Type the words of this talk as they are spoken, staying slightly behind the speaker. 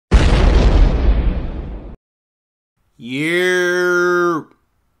Yeah.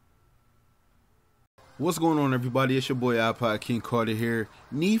 What's going on, everybody? It's your boy iPodKingCarter here.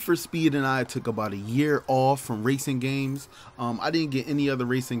 Need for Speed and I took about a year off from racing games. I didn't get any other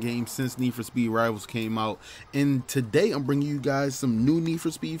racing games since Need for Speed Rivals came out. And today I'm bringing you guys some new Need for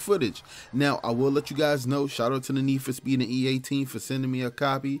Speed footage. Now, I will let you guys know, shout out to the Need for Speed and EA team for sending me a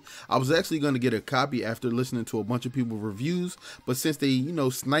copy. I was actually going to get a copy after listening to a bunch of people's reviews. But since they,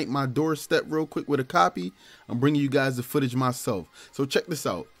 sniped my doorstep real quick with a copy, I'm bringing you guys the footage myself. So check this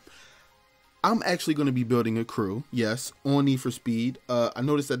out. I'm actually going to be building a crew, yes, on Need for Speed. I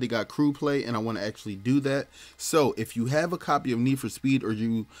noticed that they got crew play, and I want to actually do that. So if you have a copy of Need for Speed, or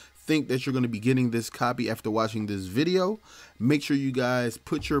you think that you're going to be getting this copy after watching this video, make sure you guys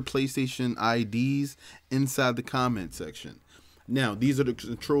put your PlayStation IDs inside the comment section. Now, these are the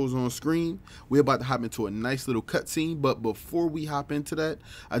controls on screen. We're about to hop into a nice little cutscene, but before we hop into that,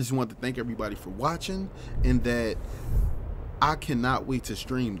 I just want to thank everybody for watching, and that I cannot wait to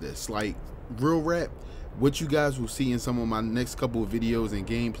stream this. Like, real rap, what you guys will see in some of my next couple of videos and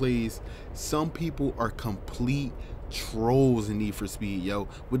gameplays, some people are complete trolls in Need for Speed, yo.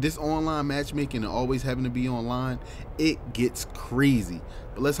 With this online matchmaking and always having to be online, it gets crazy.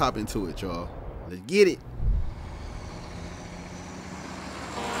 But let's hop into it, y'all. Let's get it.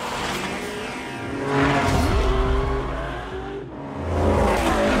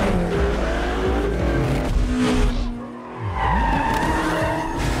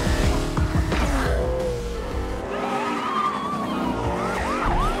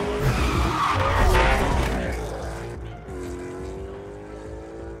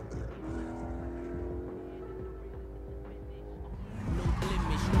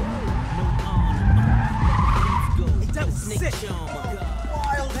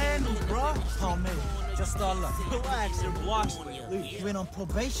 Wild handle, bro. Oh man, just all luck. Relax, your blocks. You went on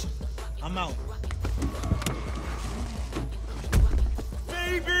probation. I'm out.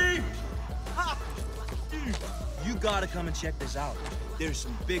 Baby! Ha! You gotta come and check this out. There's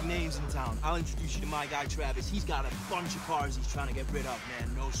some big names in town. I'll introduce you to my guy Travis. He's got a bunch of cars he's trying to get rid of,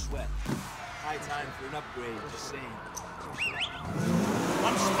 man. No sweat. High time for an upgrade, just saying.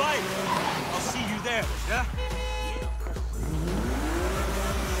 I'm Spike. I'll see you there, yeah?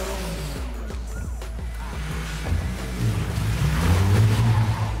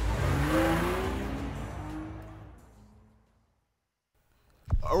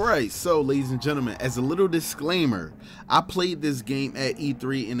 Alright, so ladies and gentlemen, as a little disclaimer, I played this game at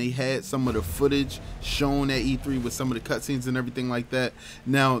E3 and they had some of the footage shown at E3 with some of the cutscenes and everything like that.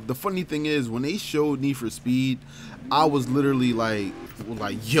 Now, the funny thing is, when they showed Need for Speed, I was literally like,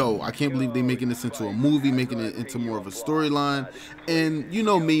 yo, I can't believe they're making this into a movie, making it into more of a storyline. And you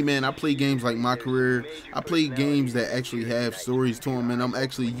know me, man, I play games like my career. I play games that actually have stories to them, and I'm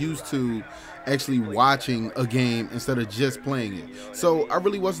actually used to actually watching a game instead of just playing it. So I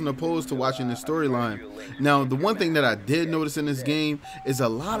really wasn't opposed to watching the storyline. Now, the one thing that I did notice in this game is a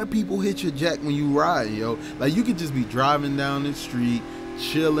lot of people hit your jack when you ride, yo. Like, you could just be driving down the street,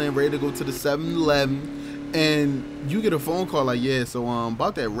 chilling, ready to go to the 7-Eleven, and you get a phone call like, yeah, so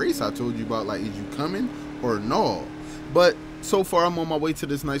about that race I told you about, like, is you coming or no? But so far, I'm on my way to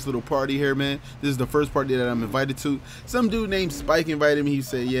this nice little party here, man. This is the first party that I'm invited to. Some dude named Spike invited me. He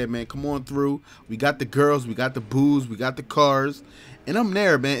said, yeah, man, come on through. We got the girls, we got the booze, we got the cars. And I'm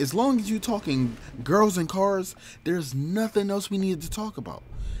there, man. As long as you talking girls and cars, there's nothing else we need to talk about.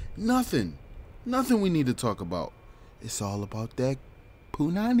 Nothing. Nothing we need to talk about. It's all about that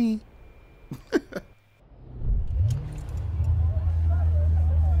punani.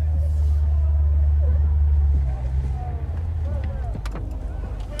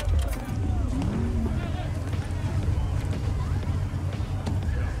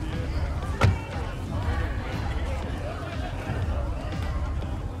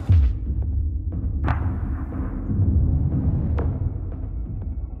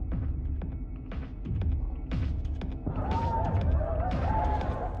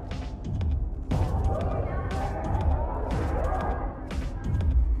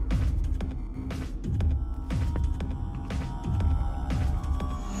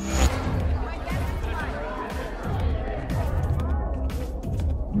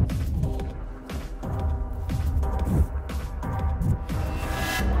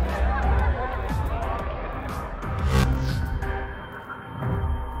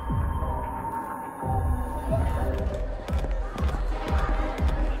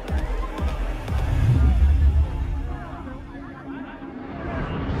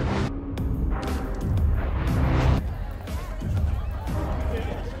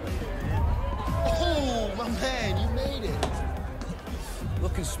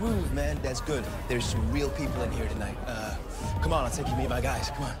 smooth, man. That's good. There's some real people in here tonight. Come on, I'll take you to meet my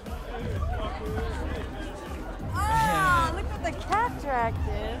guys. Come on. Oh, look what the cat dragged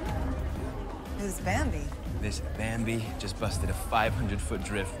in. Who's Bambi? This Bambi just busted a 500-foot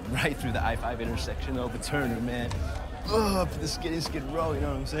drift right through the I-5 intersection over Turner, man. Up the skid row, you know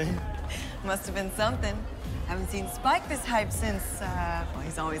what I'm saying? Must have been something. Haven't seen Spike this hype since, well,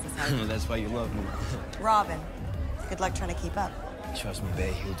 he's always this hype. That's why you love me. Robin. Good luck trying to keep up. Trust me,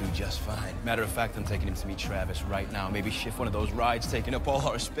 babe, he'll do just fine. Matter of fact, I'm taking him to meet Travis right now. Maybe shift one of those rides taking up all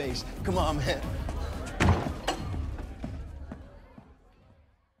our space. Come on, man.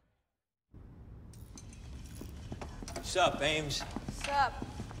 What's up, Ames? What's up?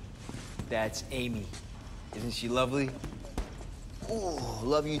 That's Amy. Isn't she lovely? Ooh,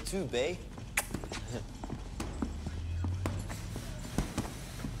 love you too, babe.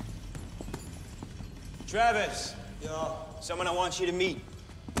 Travis. Yo. Someone I want you to meet.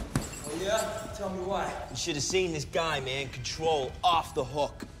 Oh, yeah? Tell me why. You should have seen this guy, man. Control off the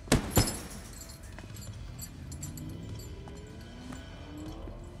hook.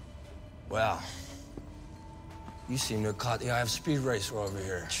 Well, you seem to have caught the eye of Speed Racer over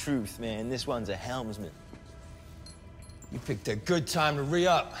here. Truth, man. This one's a helmsman. You picked a good time to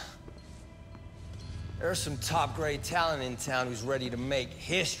re-up. There's some top-grade talent in town who's ready to make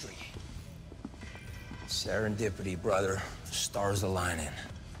history. Serendipity, brother. Stars aligning.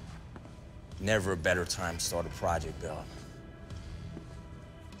 Never a better time to start a project, Bill.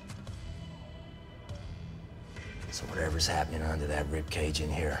 So whatever's happening under that ribcage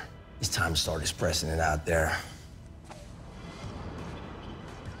in here, it's time to start expressing it out there.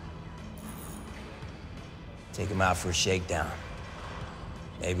 Take him out for a shakedown.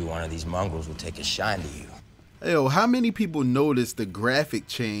 Maybe one of these mongrels will take a shine to you. Hey, yo, how many people noticed the graphic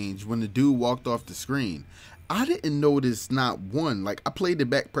change when the dude walked off the screen? I didn't notice not one. Like, I played it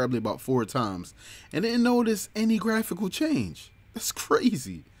back probably about 4 times and didn't notice any graphical change. That's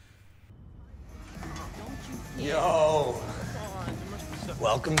crazy. Yo!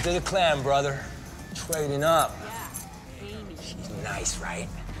 Welcome to the clan, brother. Trading up. Yeah, Amy. She's nice, right?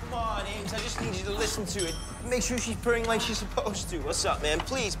 Come on, Ames. I just need you to listen to it. Make sure she's purring like she's supposed to. What's up, man?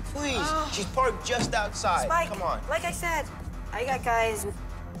 Please, please. She's parked just outside. Spike, Come on. like I said, I got guys with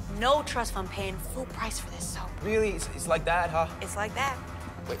no trust fund paying full price for this, so Really? It's like that, huh? it's like that.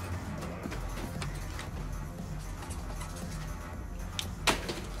 Wait.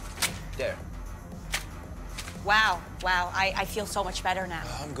 There. Wow, I feel so much better now.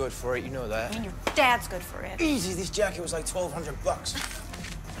 I'm good for it. You know that. I mean, your dad's good for it. Easy. This jacket was like $1,200.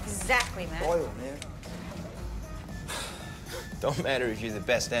 Exactly, man. Oil, man. Don't matter if you're the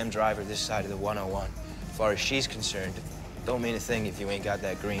best damn driver this side of the 101. As far as she's concerned, don't mean a thing if you ain't got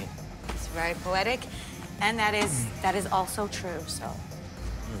that green. It's very poetic, and that is also true, so.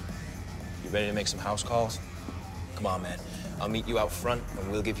 You ready to make some house calls? Come on, man. I'll meet you out front,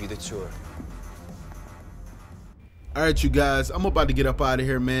 and we'll give you the tour. All right, you guys, I'm about to get up out of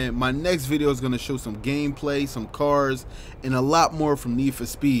here, man. My next video is going to show some gameplay, some cars, and a lot more from Need for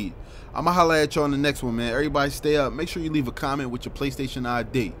Speed. I'm going to holler at y'all on the next one, man. Everybody stay up. Make sure you leave a comment with your PlayStation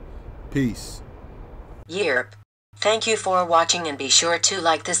ID. Peace. Yerp. Thank you for watching and be sure to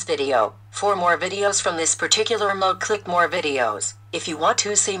like this video. For more videos from this particular mode, click more videos. If you want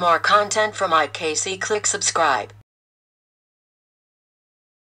to see more content from IKC, click subscribe.